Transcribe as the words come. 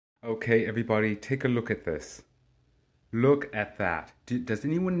Okay, everybody, take a look at this. Look at that. Does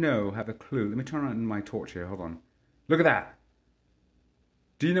anyone know, have a clue? Let me turn on my torch here, hold on. Look at that.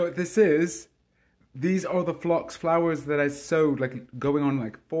 Do you know what this is? These are the phlox flowers that I sowed going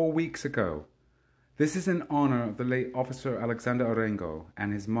on 4 weeks ago. This is in honor of the late Officer Alexander Arango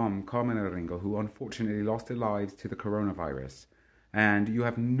and his mom, Carmen Arango, who unfortunately lost their lives to the coronavirus. And you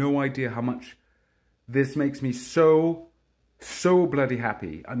have no idea how much this makes me so bloody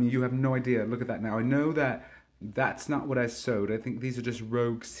happy. I mean, you have no idea. Look at that now. I know that that's not what I sowed. I think these are just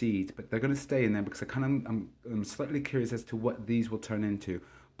rogue seeds, but they're going to stay in there because I'm slightly curious as to what these will turn into.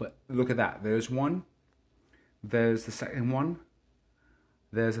 But look at that. There's one. There's the second one.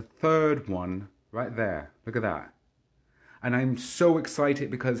 There's a third one right there. Look at that. And I'm so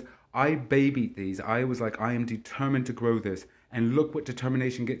excited because I babied these. I was like, I am determined to grow this. And look what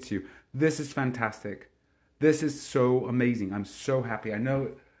determination gets you. This is fantastic. This is so amazing. I'm so happy. I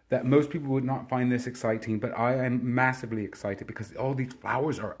know that most people would not find this exciting, but I am massively excited because all these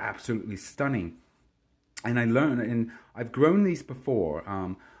flowers are absolutely stunning. And I learned, and I've grown these before.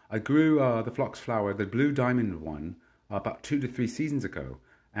 I grew the phlox flower, the blue diamond one, about 2 to 3 seasons ago.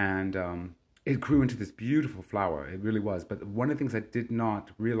 And it grew into this beautiful flower. It really was. But one of the things I did not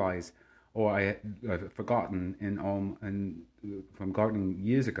realize, or I had forgotten from gardening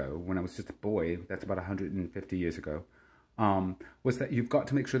years ago, when I was just a boy, that's about 150 years ago, was that you've got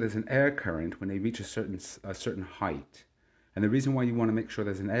to make sure there's an air current when they reach a certain height. And the reason why you want to make sure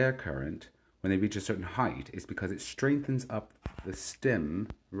there's an air current when they reach a certain height is because it strengthens up the stem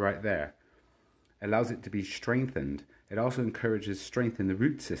right there. It allows it to be strengthened. It also encourages strength in the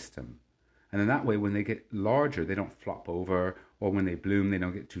root system. And then that way, when they get larger, they don't flop over, or when they bloom, they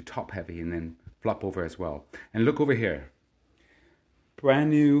don't get too top heavy and then flop over as well. And look over here.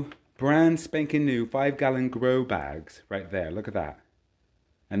 Brand new, brand spanking new 5-gallon grow bags right there. Look at that.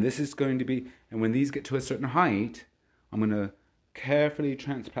 And this is going to be, and when these get to a certain height, I'm going to carefully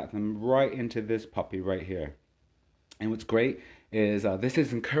transplant them right into this puppy right here. And what's great is this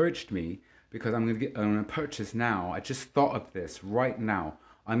has encouraged me because I'm going to purchase now. I just thought of this right now.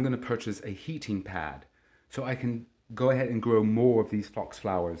 I'm going to purchase a heating pad so I can go ahead and grow more of these phlox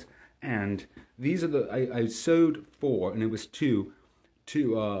flowers. And these are I sowed 4, and it was two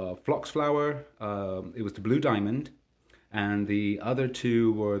phlox flower. It was the blue diamond, and the other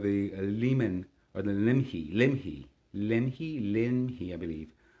 2 were the lemon or the limhi, I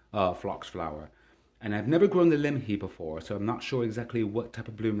believe, phlox flower. And I've never grown the limhi before, so I'm not sure exactly what type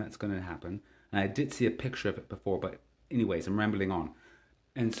of bloom that's going to happen. And I did see a picture of it before, but anyways, I'm rambling on.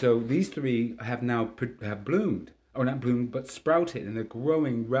 And so these 3 have now bloomed, or not bloomed, but sprouted, and they're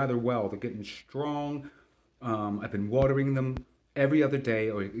growing rather well. They're getting strong. I've been watering them every other day,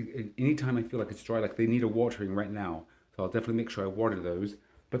 or anytime I feel like it's dry, like they need a watering right now. So I'll definitely make sure I water those.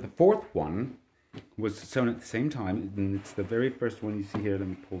 But the 4th one was sown at the same time, and it's the very first one you see here. Let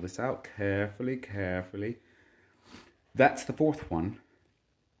me pull this out carefully. That's the 4th one.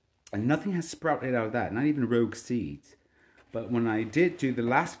 And nothing has sprouted out of that, not even rogue seeds. But when I did do the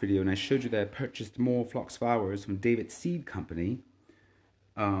last video and I showed you that I purchased more phlox flowers from David's Seed Company,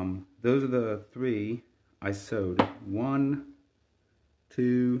 those are the 3 I sowed. 1,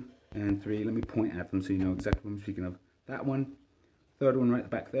 2, and 3. Let me point at them so you know exactly what I'm speaking of. That one, 3rd one right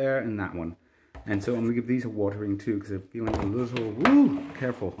back there, and that one. And so I'm going to give these a watering too because they're feeling a little,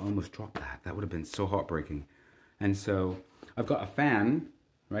 careful, I almost dropped that. That would have been so heartbreaking. And so I've got a fan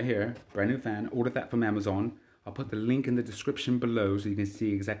right here, brand new fan, ordered that from Amazon. I'll put the link in the description below so you can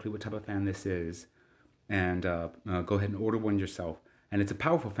see exactly what type of fan this is. And go ahead and order one yourself. And it's a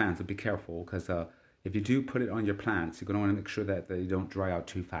powerful fan, so be careful because if you do put it on your plants, you're going to want to make sure that they don't dry out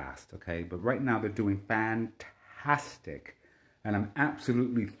too fast, okay? But right now they're doing fantastic. And I'm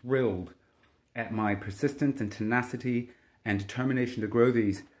absolutely thrilled at my persistence and tenacity and determination to grow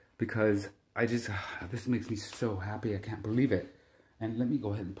these because this makes me so happy. I can't believe it. And let me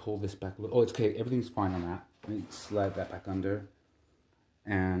go ahead and pull this back a little. Oh, it's okay. Everything's fine on that. Let me slide that back under.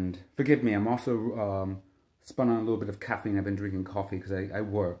 And forgive me, I'm also spun on a little bit of caffeine. I've been drinking coffee because I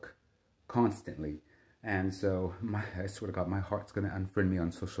work constantly. And so, I swear to God, my heart's going to unfriend me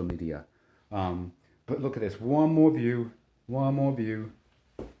on social media. But look at this. One more view.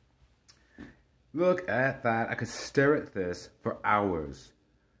 Look at that. I could stare at this for hours.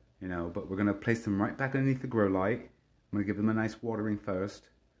 You know, but we're going to place them right back underneath the grow light. I'm going to give them a nice watering first.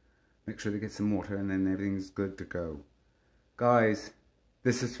 Make sure they get some water and then everything's good to go. Guys,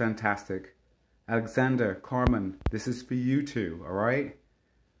 this is fantastic. Alexander, Carmen, this is for you too, alright?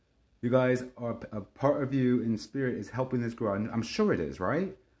 You guys are, a part of you in spirit is helping this grow. I'm sure it is,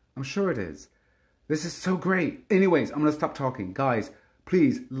 right? I'm sure it is. This is so great. Anyways, I'm going to stop talking. Guys,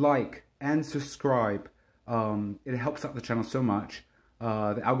 Please like and subscribe. It helps out the channel so much.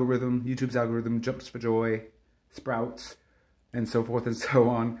 The algorithm, YouTube's algorithm jumps for joy, sprouts, and so forth and so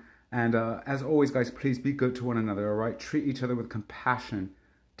on. And as always, guys, please be good to one another, all right? Treat each other with compassion,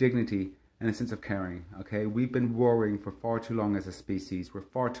 dignity, and a sense of caring, okay? We've been warring for far too long as a species. We're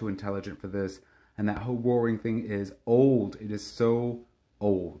far too intelligent for this. And that whole warring thing is old. It is so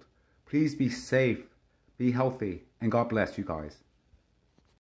old. Please be safe, be healthy, and God bless you guys.